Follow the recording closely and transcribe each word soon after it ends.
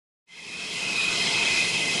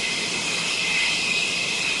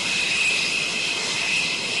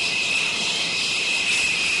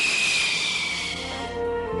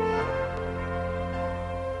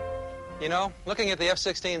know, looking at the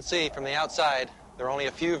F-16C from the outside, there are only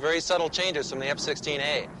a few very subtle changes from the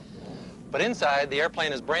F-16A. But inside, the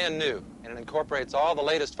airplane is brand new, and it incorporates all the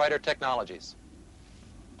latest fighter technologies.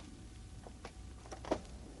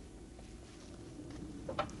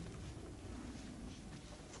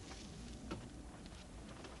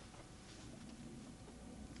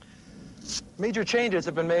 Major changes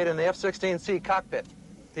have been made in the F-16C cockpit.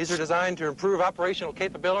 These are designed to improve operational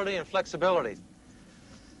capability and flexibility.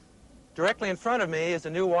 Directly in front of me is a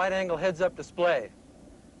new wide-angle heads-up display.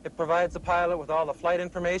 It provides the pilot with all the flight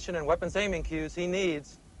information and weapons aiming cues he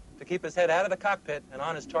needs to keep his head out of the cockpit and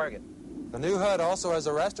on his target. The new HUD also has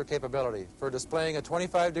a raster capability for displaying a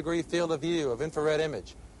 25-degree field of view of infrared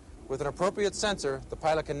image. With an appropriate sensor, the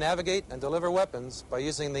pilot can navigate and deliver weapons by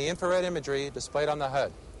using the infrared imagery displayed on the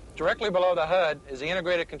HUD. Directly below the HUD is the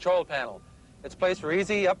integrated control panel. It's placed for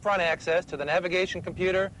easy upfront access to the navigation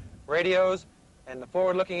computer, radios, and the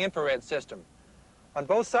forward-looking infrared system. On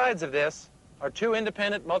both sides of this are two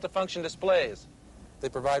independent multifunction displays. They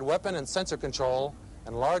provide weapon and sensor control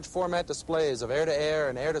and large format displays of air-to-air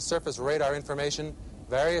and air-to-surface radar information,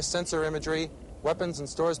 various sensor imagery, weapons and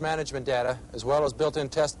stores management data, as well as built-in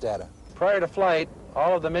test data. Prior to flight,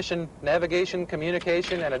 all of the mission navigation,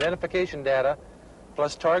 communication, and identification data,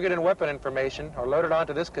 plus target and weapon information, are loaded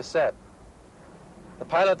onto this cassette. The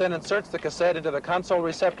pilot then inserts the cassette into the console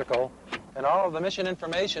receptacle, and all of the mission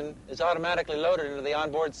information is automatically loaded into the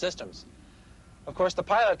onboard systems. Of course, the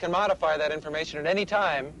pilot can modify that information at any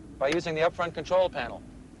time by using the upfront control panel.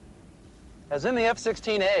 As in the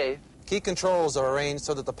F-16A, key controls are arranged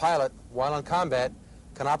so that the pilot, while in combat,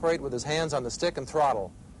 can operate with his hands on the stick and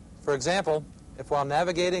throttle. For example, if while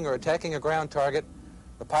navigating or attacking a ground target,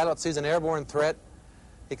 the pilot sees an airborne threat,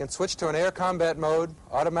 he can switch to an air combat mode,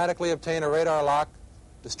 automatically obtain a radar lock,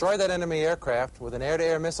 destroy that enemy aircraft with an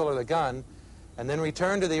air-to-air missile or the gun, and then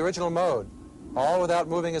return to the original mode, all without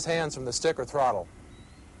moving his hands from the stick or throttle.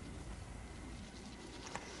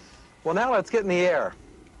 Well, now let's get in the air.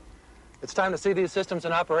 It's time to see these systems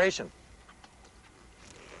in operation.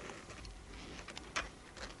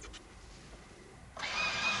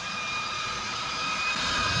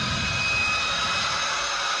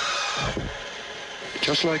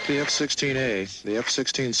 Just like the F-16A, the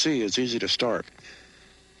F-16C is easy to start.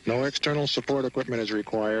 No external support equipment is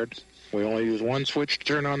required. We only use one switch to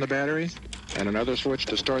turn on the battery and another switch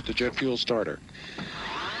to start the jet fuel starter.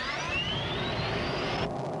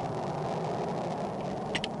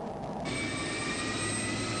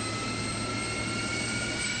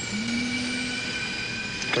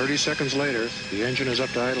 "30 seconds later, the engine is up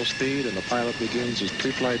to idle speed and the pilot begins his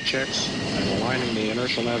pre-flight checks and aligning the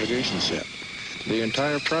inertial navigation set. The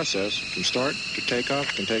entire process, from start to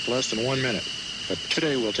takeoff, can take less than 1 minute, but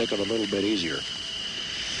today we'll take it a little bit easier.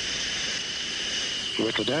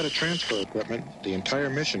 With the data transfer equipment, the entire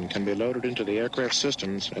mission can be loaded into the aircraft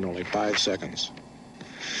systems in only 5 seconds.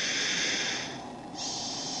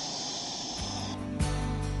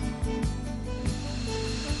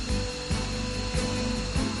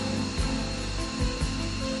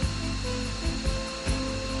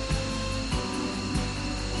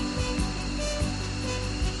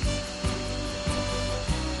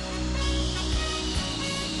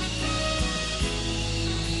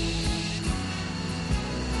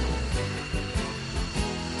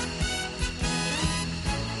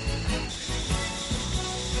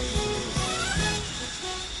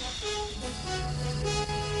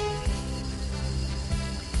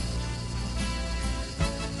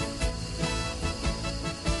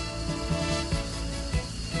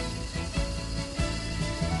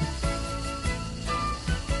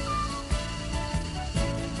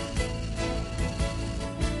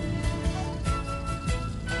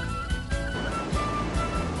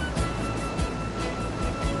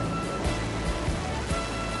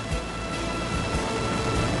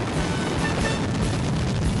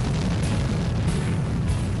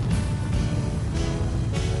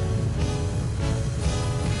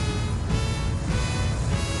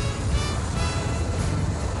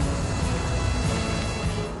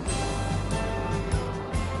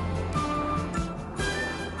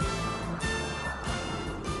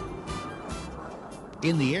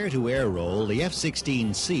 In the air-to-air role, the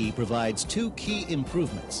F-16C provides two key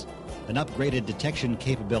improvements: an upgraded detection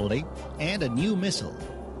capability and a new missile.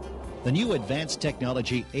 The new advanced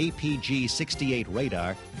technology APG-68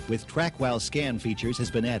 radar with track-while scan features has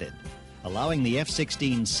been added, allowing the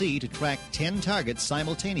F-16C to track 10 targets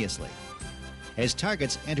simultaneously. As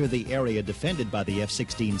targets enter the area defended by the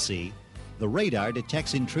F-16C, the radar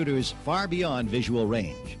detects intruders far beyond visual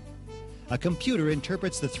range. A computer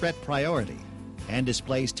interprets the threat priority and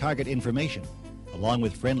displays target information, along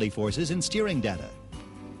with friendly forces and steering data.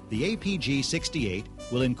 The APG-68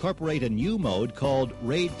 will incorporate a new mode called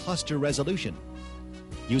Raid Cluster Resolution.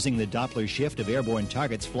 Using the Doppler shift of airborne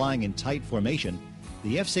targets flying in tight formation,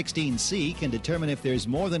 the F-16C can determine if there's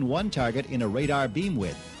more than one target in a radar beam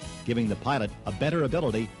width, giving the pilot a better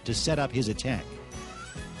ability to set up his attack.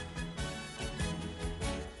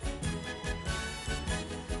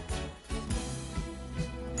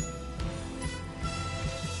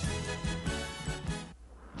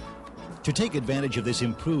 To take advantage of this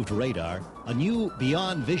improved radar, a new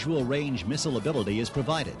Beyond Visual Range missile ability is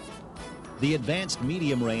provided. The Advanced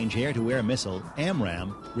Medium Range Air-to-Air Missile,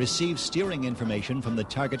 AMRAAM, receives steering information from the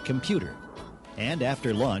target computer, and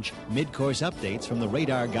after launch, mid-course updates from the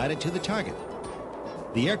radar guided to the target.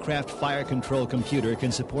 The aircraft fire control computer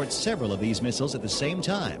can support several of these missiles at the same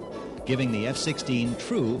time, giving the F-16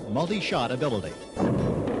 true multi-shot ability.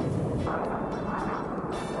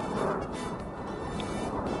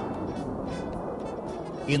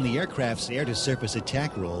 In the aircraft's air-to-surface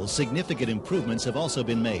attack role, significant improvements have also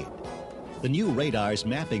been made. The new radar's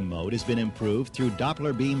mapping mode has been improved through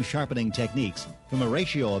Doppler beam sharpening techniques from a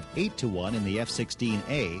ratio of 8:1 in the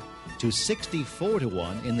F-16A to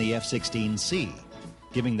 64:1 in the F-16C,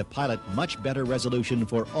 giving the pilot much better resolution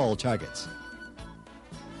for all targets.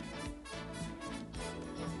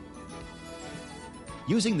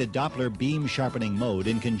 Using the Doppler beam sharpening mode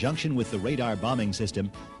in conjunction with the radar bombing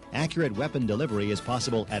system, accurate weapon delivery is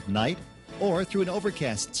possible at night or through an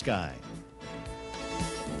overcast sky.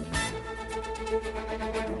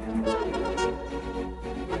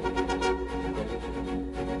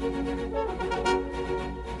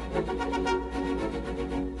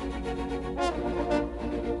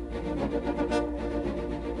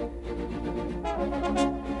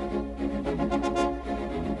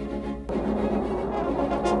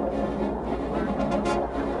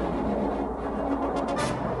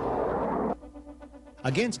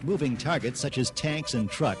 Against moving targets such as tanks and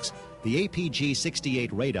trucks, the APG-68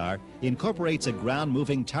 radar incorporates a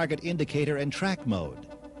ground-moving target indicator and track mode.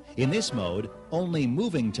 In this mode, only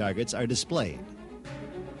moving targets are displayed.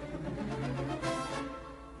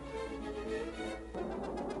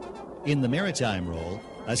 In the maritime role,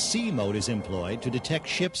 a sea mode is employed to detect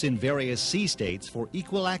ships in various sea states for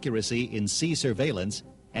equal accuracy in sea surveillance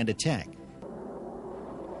and attack.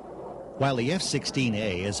 While the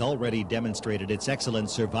F-16A has already demonstrated its excellent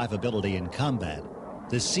survivability in combat,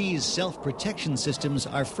 the sea's self-protection systems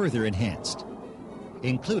are further enhanced.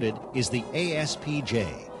 Included is the ASPJ,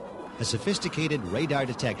 a sophisticated radar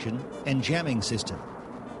detection and jamming system,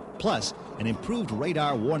 plus an improved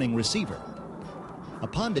radar warning receiver.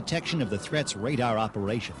 Upon detection of the threat's radar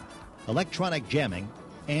operation, electronic jamming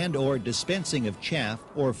and/or dispensing of chaff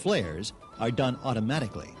or flares are done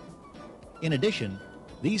automatically. In addition,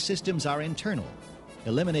 these systems are internal,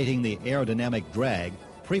 eliminating the aerodynamic drag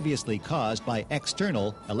previously caused by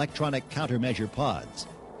external electronic countermeasure pods.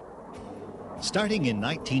 Starting in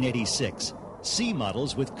 1986, C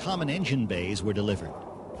models with common engine bays were delivered.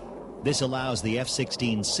 This allows the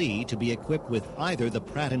F-16C to be equipped with either the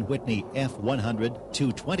Pratt & Whitney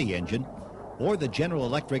F100-220 engine or the General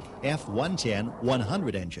Electric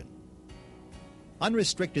F110-100 engine.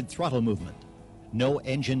 Unrestricted throttle movement, no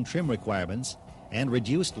engine trim requirements, and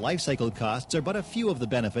reduced life cycle costs are but a few of the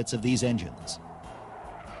benefits of these engines.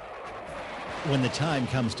 When the time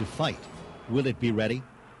comes to fight, will it be ready?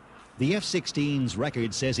 The F-16's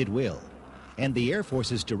record says it will, and the Air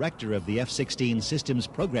Force's director of the F-16 Systems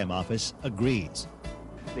Program Office agrees.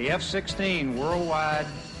 The F-16 worldwide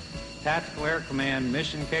Tactical Air Command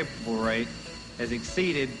mission capable rate has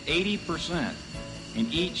exceeded 80%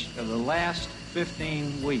 in each of the last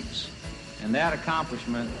 15 weeks, and that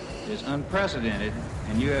accomplishment is unprecedented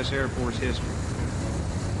in U.S. Air Force history.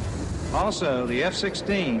 Also, the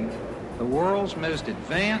F-16, the world's most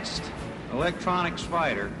advanced electronics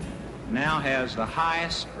fighter, now has the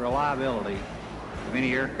highest reliability of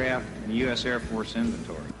any aircraft in the U.S. Air Force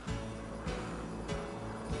inventory.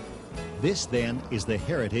 This, then, is the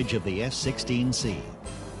heritage of the F-16C,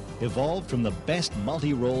 evolved from the best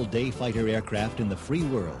multi-role day fighter aircraft in the free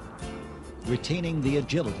world, retaining the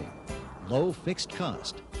agility, low fixed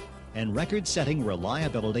cost, and record-setting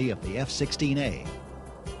reliability of the F-16A,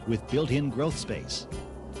 with built-in growth space,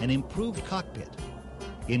 an improved cockpit,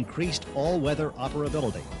 increased all-weather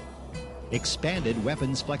operability, expanded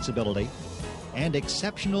weapons flexibility, and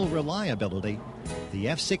exceptional reliability. The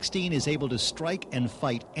F-16 is able to strike and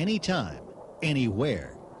fight anytime,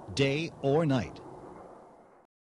 anywhere, day or night.